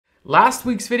Last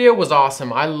week's video was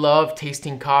awesome. I love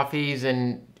tasting coffees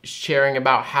and sharing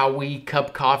about how we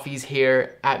cup coffees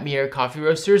here at Mir Coffee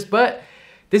Roasters, but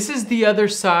this is the other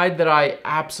side that I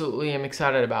absolutely am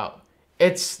excited about.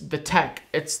 It's the tech,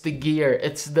 it's the gear,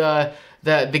 it's the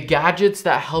gadgets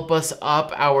that help us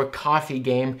up our coffee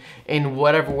game in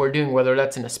whatever we're doing, whether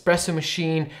that's an espresso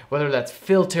machine, whether that's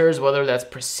filters, whether that's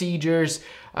procedures,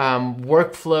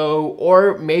 workflow,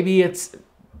 or maybe it's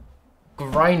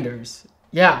grinders.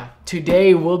 Yeah,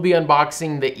 today we'll be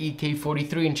unboxing the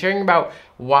EK43 and sharing about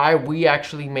why we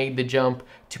actually made the jump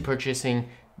to purchasing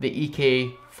the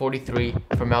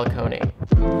EK43 from Mahlkonig.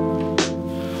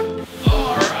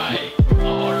 Alright.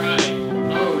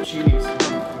 Oh, jeez.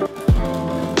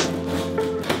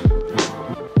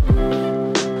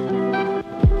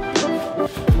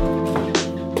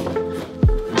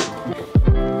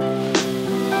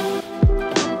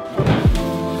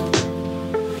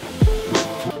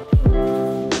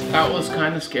 That was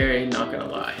kind of scary, not gonna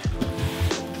lie.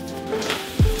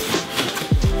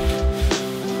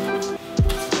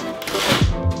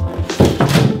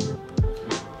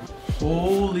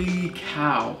 Holy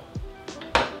cow.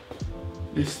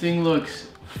 This thing looks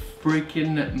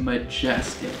freaking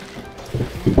majestic.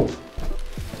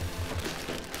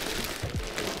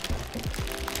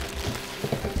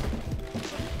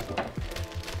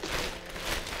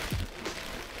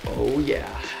 Oh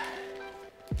yeah.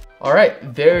 All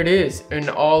right, there it is in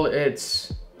all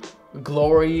its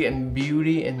glory and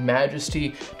beauty and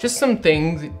majesty. Just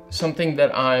something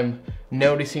that I'm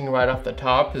noticing right off the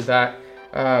top is that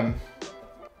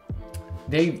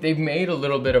they've made a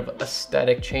little bit of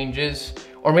aesthetic changes,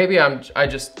 or maybe I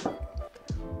just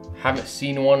haven't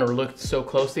seen one or looked so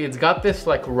closely. It's got this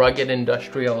like rugged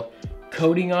industrial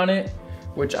coating on it,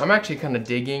 which I'm actually kind of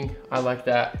digging. I like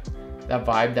that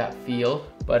vibe, that feel,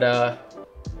 but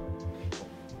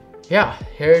yeah,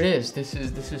 here it is. This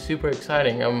is super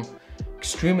exciting. I'm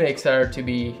extremely excited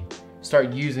to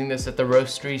start using this at the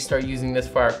roastery, start using this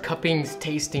for our cuppings,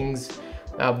 tastings,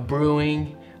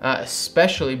 brewing,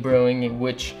 especially brewing,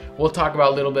 which we'll talk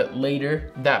about a little bit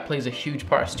later. That plays a huge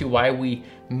part as to why we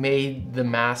made the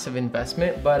massive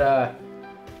investment. But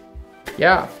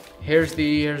yeah, here's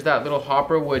that little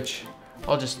hopper, which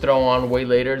I'll just throw on way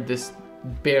later. This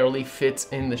barely fits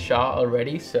in the shot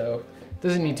already, so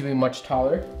doesn't need to be much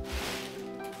taller.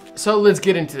 So let's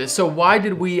get into this. So why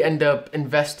did we end up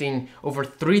investing over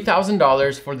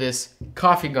 $3,000 for this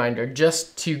coffee grinder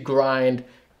just to grind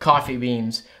coffee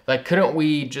beans? Like, couldn't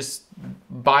we just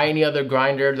buy any other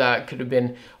grinder that could have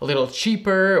been a little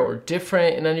cheaper or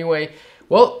different in any way?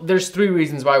 Well, there's three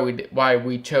reasons why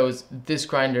we chose this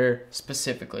grinder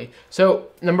specifically. So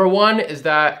number one is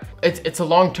that it's a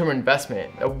long-term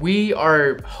investment. We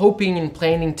are hoping and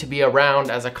planning to be around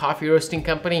as a coffee roasting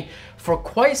company for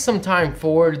quite some time,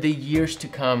 for the years to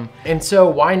come. And so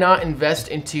why not invest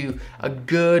into a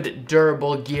good,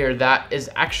 durable gear that is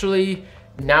actually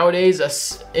nowadays an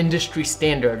industry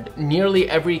standard. Nearly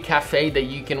every cafe that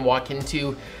you can walk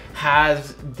into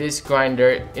has this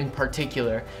grinder in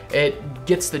particular. It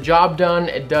gets the job done.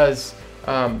 It does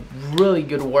really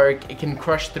good work. It can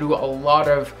crush through a lot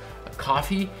of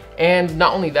coffee, and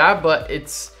not only that, but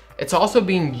it's also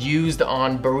being used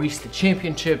on barista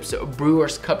championships,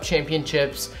 brewers cup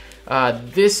championships.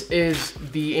 This is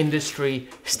the industry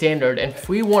standard, and if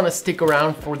we want to stick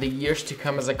around for the years to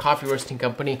come as a coffee roasting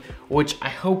company, which I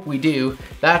hope we do,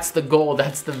 that's the goal,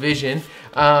 that's the vision,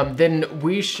 then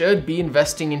we should be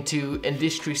investing into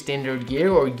industry standard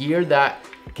gear, or gear that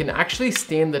can actually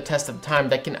stand the test of time,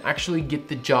 that can actually get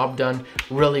the job done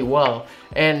really well.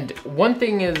 And one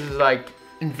thing is, like,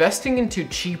 investing into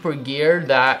cheaper gear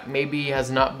that maybe has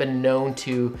not been known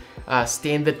to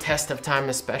stand the test of time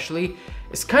especially,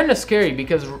 it's kind of scary,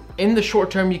 because in the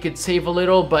short term you could save a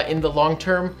little, but in the long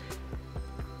term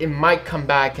it might come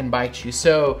back and bite you.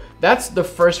 So that's the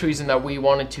first reason that we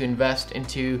wanted to invest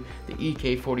into the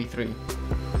EK43.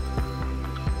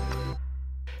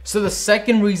 So the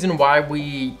second reason why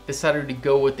we decided to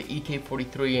go with the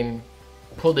EK43 and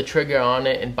pull the trigger on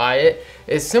it and buy it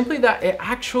is simply that it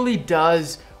actually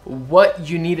does what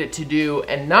you need it to do,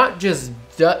 and not just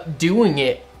doing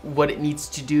it what it needs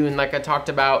to do. And like I talked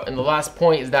about in the last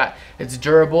point, is that it's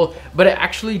durable, but it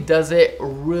actually does it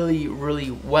really,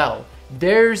 really well.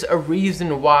 There's a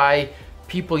reason why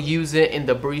people use it in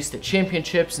the barista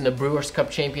championships and the brewers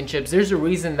cup championships. There's a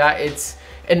reason that it's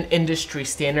an industry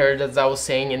standard, as I was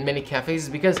saying, in many cafes,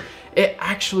 because it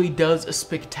actually does a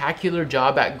spectacular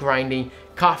job at grinding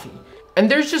coffee.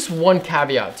 And there's just one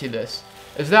caveat to this,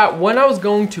 is that when I was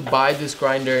going to buy this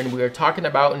grinder and we were talking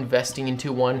about investing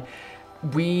into one,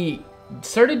 we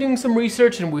started doing some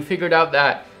research and we figured out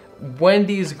that when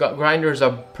these grinders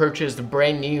are purchased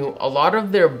brand new, a lot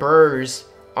of their burrs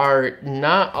are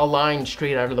not aligned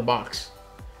straight out of the box.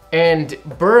 And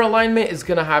burr alignment is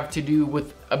gonna have to do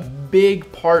with a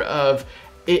big part of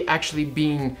it actually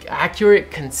being accurate,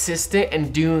 consistent,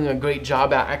 and doing a great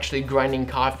job at actually grinding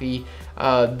coffee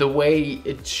the way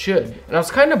it should. And I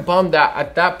was kind of bummed that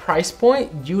at that price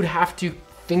point, you'd have to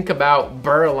think about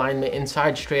burr alignment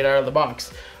inside straight out of the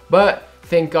box. But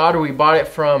thank God we bought it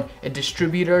from a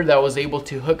distributor that was able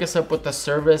to hook us up with a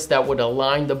service that would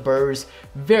align the burrs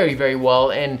very, very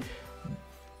well. And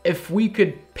if we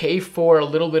could pay for a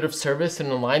little bit of service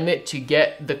and alignment to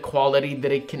get the quality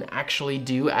that it can actually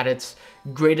do at its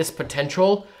greatest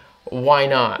potential, why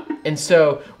not? And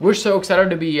so we're so excited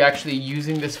to be actually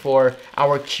using this for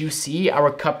our QC,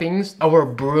 our cuppings, our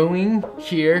brewing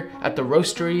here at the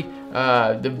roastery,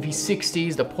 the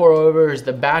V60s, the pour overs,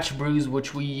 the batch brews,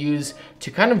 which we use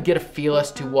to kind of get a feel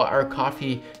as to what our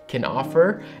coffee can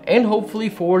offer. And hopefully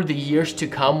for the years to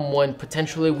come, when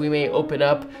potentially we may open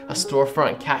up a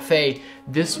storefront cafe,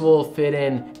 this will fit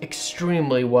in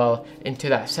extremely well into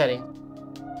that setting.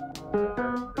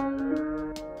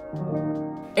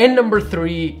 And number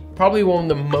 3, probably one of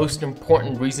the most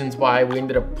important reasons why we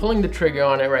ended up pulling the trigger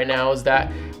on it right now, is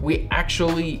that we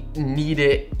actually need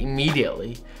it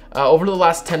immediately. Over the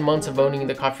last 10 months of owning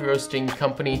the coffee roasting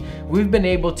company, we've been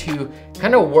able to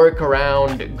kind of work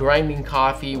around grinding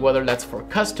coffee, whether that's for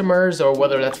customers or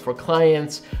whether that's for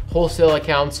clients, wholesale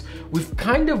accounts. We've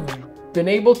kind of been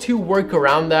able to work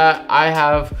around that. I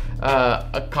have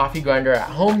a coffee grinder at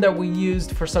home that we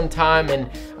used for some time, and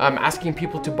asking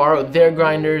people to borrow their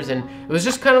grinders, and it was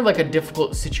just kind of like a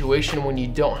difficult situation when you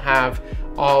don't have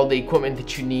all the equipment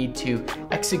that you need to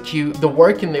execute the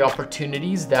work and the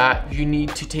opportunities that you need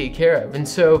to take care of. And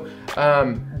so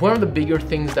one of the bigger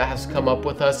things that has come up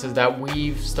with us is that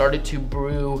we've started to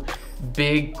brew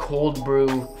big cold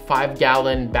brew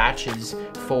 5-gallon batches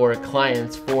for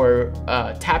clients, for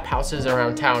tap houses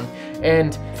around town.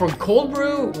 And for cold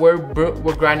brew,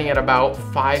 we're grinding at about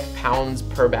 5 pounds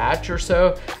per batch or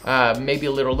so, maybe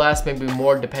a little less, maybe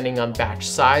more depending on batch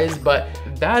size, but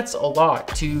that's a lot.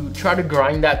 To try to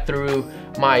grind that through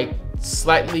my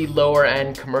slightly lower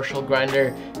end commercial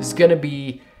grinder is gonna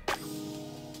be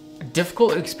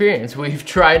difficult experience. We've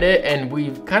tried it and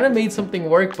we've kind of made something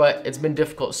work, but it's been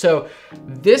difficult. So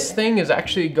this thing is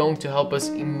actually going to help us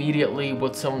immediately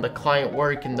with some of the client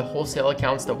work and the wholesale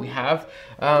accounts that we have.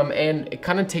 And it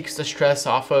kind of takes the stress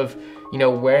off of, you know,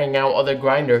 wearing out other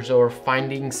grinders or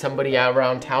finding somebody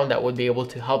around town that would be able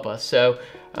to help us. So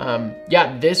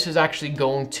yeah, this is actually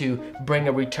going to bring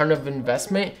a return of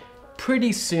investment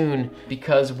pretty soon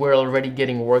because we're already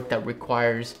getting work that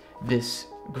requires this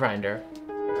grinder.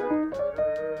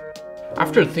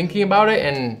 After thinking about it,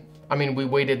 and I mean, we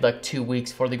waited like 2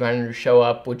 weeks for the grinder to show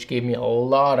up, which gave me a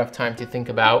lot of time to think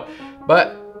about.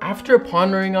 But after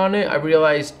pondering on it, I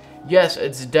realized, yes,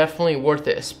 it's definitely worth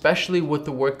it, especially with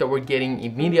the work that we're getting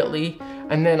immediately.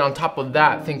 And then on top of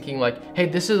that, thinking like, hey,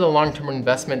 this is a long-term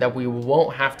investment that we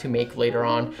won't have to make later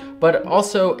on, but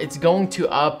also it's going to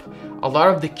up a lot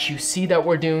of the QC that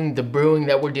we're doing, the brewing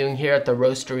that we're doing here at the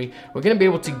roastery. We're gonna be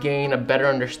able to gain a better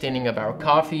understanding of our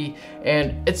coffee,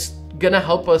 and it's gonna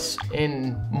help us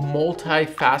in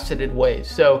multifaceted ways.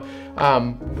 So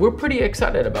we're pretty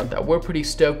excited about that. We're pretty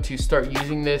stoked to start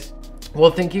using this.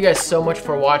 Well, thank you guys so much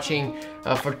for watching,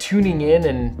 for tuning in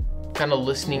and kind of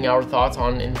listening our thoughts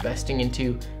on investing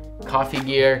into coffee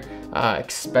gear,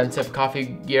 expensive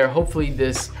coffee gear. Hopefully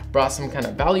this brought some kind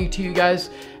of value to you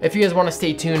guys. If you guys want to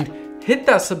stay tuned, hit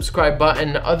that subscribe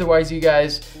button. Otherwise, you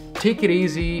guys take it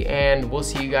easy, and we'll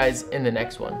see you guys in the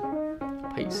next one.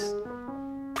 Peace.